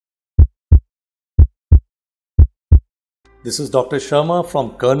This is Dr. Sharma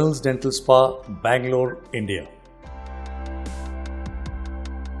from Canal's Dental Spa, Bangalore, India.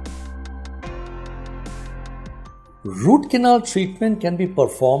 Root canal treatment can be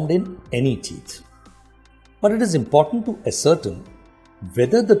performed in any teeth, but it is important to ascertain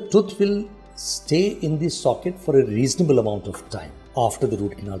whether the tooth will stay in the socket for a reasonable amount of time after the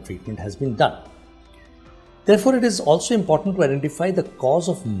root canal treatment has been done. Therefore, it is also important to identify the cause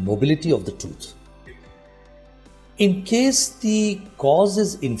of mobility of the tooth. In case the cause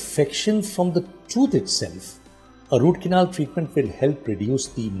is infection from the tooth itself, a root canal treatment will help reduce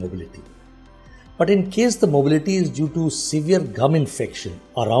the mobility. But in case the mobility is due to severe gum infection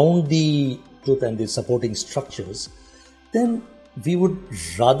around the tooth and the supporting structures, then we would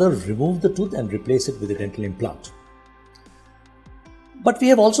rather remove the tooth and replace it with a dental implant. But we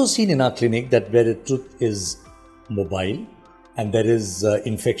have also seen in our clinic that where a tooth is mobile and there is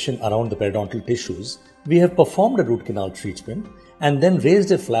infection around the periodontal tissues, we have performed a root canal treatment and then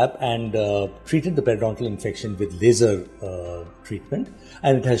raised a flap and treated the periodontal infection with laser treatment,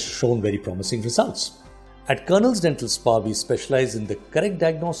 and it has shown very promising results. At Canal's Dental Spa, we specialize in the correct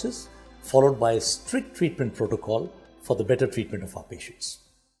diagnosis followed by a strict treatment protocol for the better treatment of our patients.